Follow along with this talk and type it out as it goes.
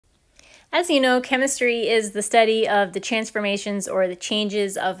As you know, chemistry is the study of the transformations or the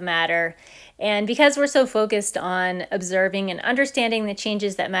changes of matter. And because we're so focused on observing and understanding the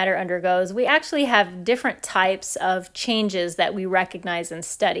changes that matter undergoes, we actually have different types of changes that we recognize and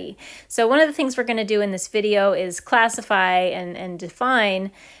study. So one of the things we're going to do in this video is classify and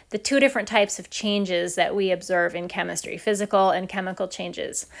define the two different types of changes that we observe in chemistry, physical and chemical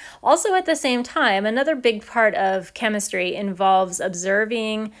changes. Also at the same time, another big part of chemistry involves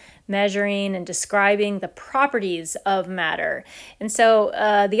observing, measuring, and describing the properties of matter. And so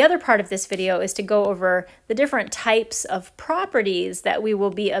the other part of this video is to go over the different types of properties that we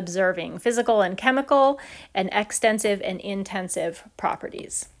will be observing, physical and chemical, and extensive and intensive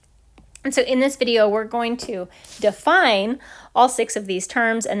properties. And so in this video, we're going to define all 6 of these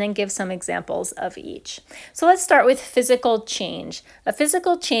terms and then give some examples of each. So let's start with physical change. A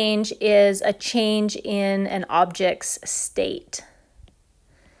physical change is a change in an object's state.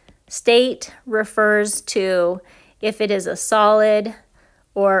 State refers to if it is a solid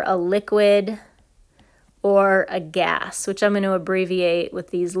or a liquid or a gas, which I'm going to abbreviate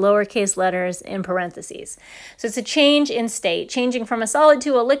with these lowercase letters in parentheses. So it's a change in state, changing from a solid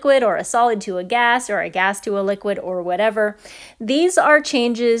to a liquid or a solid to a gas or a gas to a liquid or whatever. These are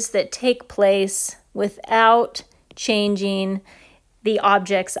changes that take place without changing the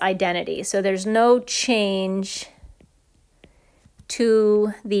object's identity. So there's no change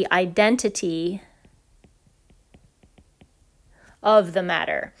to the identity of the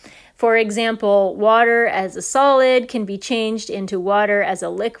matter. For example, water as a solid can be changed into water as a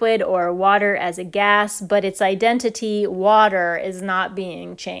liquid or water as a gas, but its identity, water, is not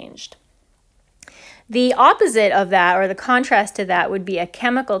being changed. The opposite of that, or the contrast to that, would be a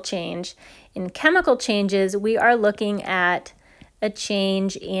chemical change. In chemical changes, we are looking at a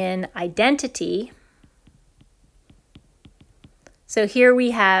change in identity. So here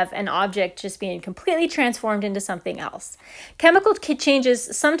we have an object just being completely transformed into something else. Chemical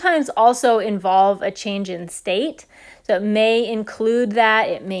changes sometimes also involve a change in state. So it may include that,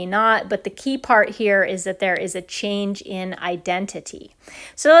 it may not, but the key part here is that there is a change in identity.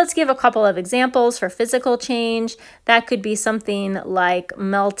 So let's give a couple of examples for physical change. That could be something like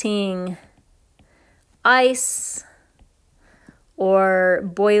melting ice or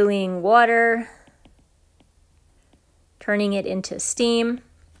boiling water, turning it into steam.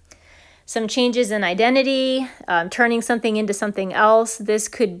 Some changes in identity, turning something into something else. This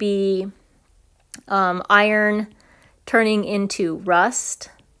could be iron turning into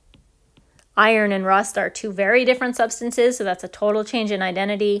rust. Iron and rust are two very different substances, so that's a total change in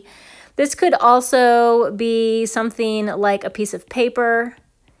identity. This could also be something like a piece of paper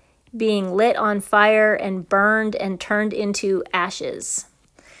being lit on fire and burned and turned into ashes.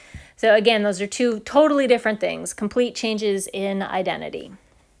 So again, those are two totally different things, complete changes in identity.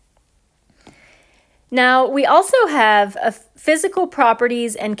 Now, we also have physical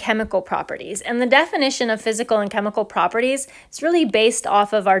properties and chemical properties, and the definition of physical and chemical properties is really based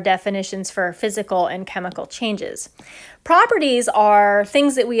off of our definitions for physical and chemical changes. Properties are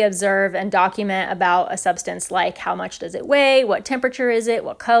things that we observe and document about a substance, like how much does it weigh, what temperature is it,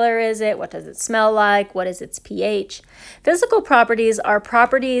 what color is it, what does it smell like, what is its pH. Physical properties are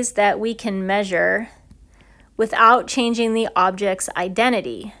properties that we can measure without changing the object's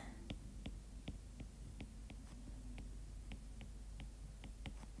identity.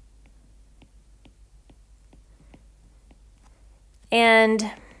 And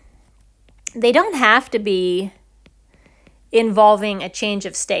they don't have to be involving a change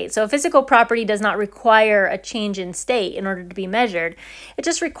of state. So a physical property does not require a change in state in order to be measured. It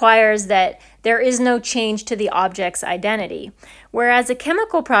just requires that there is no change to the object's identity. Whereas a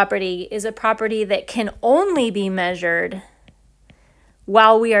chemical property is a property that can only be measured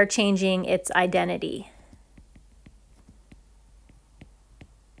while we are changing its identity.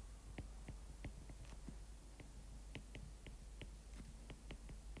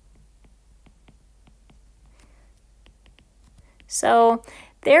 So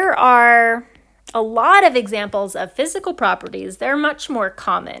there are a lot of examples of physical properties. They're much more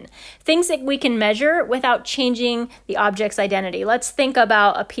common. Things that we can measure without changing the object's identity. Let's think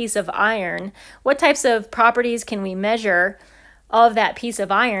about a piece of iron. What types of properties can we measure of that piece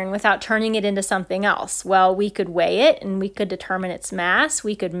of iron without turning it into something else? Well, we could weigh it and we could determine its mass.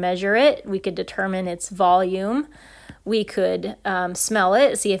 We could measure it. We could determine its volume. We could smell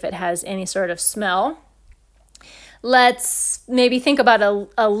it, see if it has any sort of smell. Let's maybe think about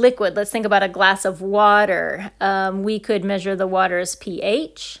a liquid. Let's think about a glass of water. We could measure the water's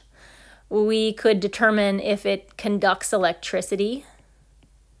pH. We could determine if it conducts electricity.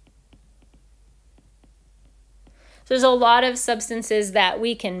 there's a lot of substances that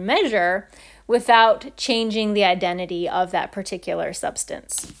we can measure without changing the identity of that particular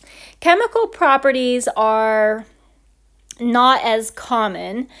substance. Chemical properties are not as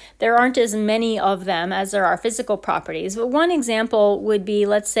common. There aren't as many of them as there are physical properties. But one example would be,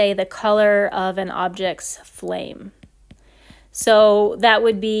 let's say, the color of an object's flame. So that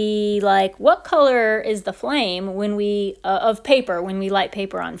would be like, what color is the flame when we of paper when we light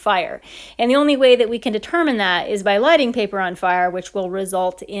paper on fire? And the only way that we can determine that is by lighting paper on fire, which will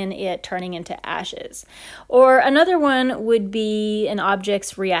result in it turning into ashes. Or another one would be an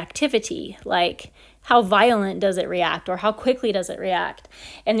object's reactivity, like how violent does it react or how quickly does it react?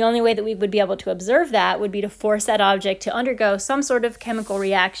 And the only way that we would be able to observe that would be to force that object to undergo some sort of chemical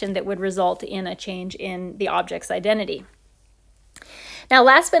reaction that would result in a change in the object's identity. Now,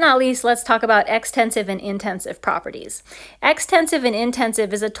 last but not least, let's talk about extensive and intensive properties. Extensive and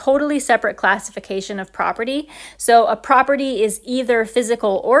intensive is a totally separate classification of property. So a property is either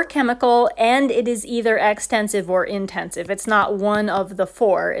physical or chemical, and it is either extensive or intensive. It's not one of the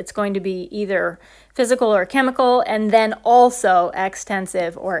four. It's going to be either physical or chemical, and then also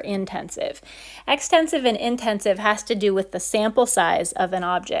extensive or intensive. Extensive and intensive has to do with the sample size of an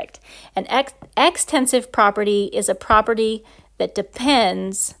object. An extensive property is a property that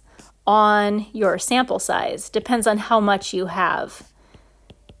depends on your sample size, depends on how much you have.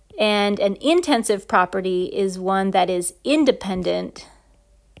 And an intensive property is one that is independent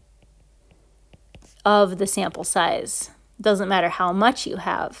of the sample size. Doesn't matter how much you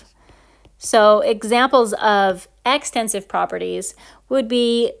have. So examples of extensive properties would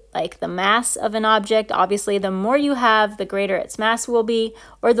be like the mass of an object. Obviously, the more you have, the greater its mass will be,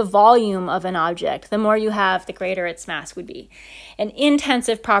 or the volume of an object. The more you have, the greater its mass would be. An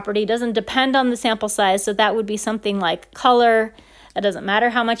intensive property doesn't depend on the sample size, so that would be something like color. It doesn't matter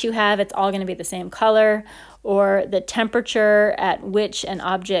how much you have, it's all going to be the same color, or the temperature at which an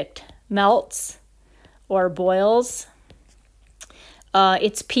object melts or boils.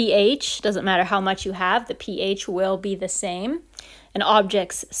 Its pH, doesn't matter how much you have, the pH will be the same. An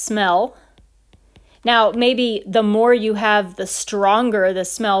object's smell. Now, maybe the more you have, the stronger the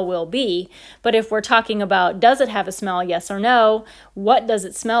smell will be. But if we're talking about, does it have a smell, yes or no? What does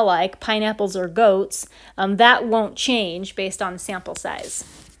it smell like, pineapples or goats? That won't change based on sample size.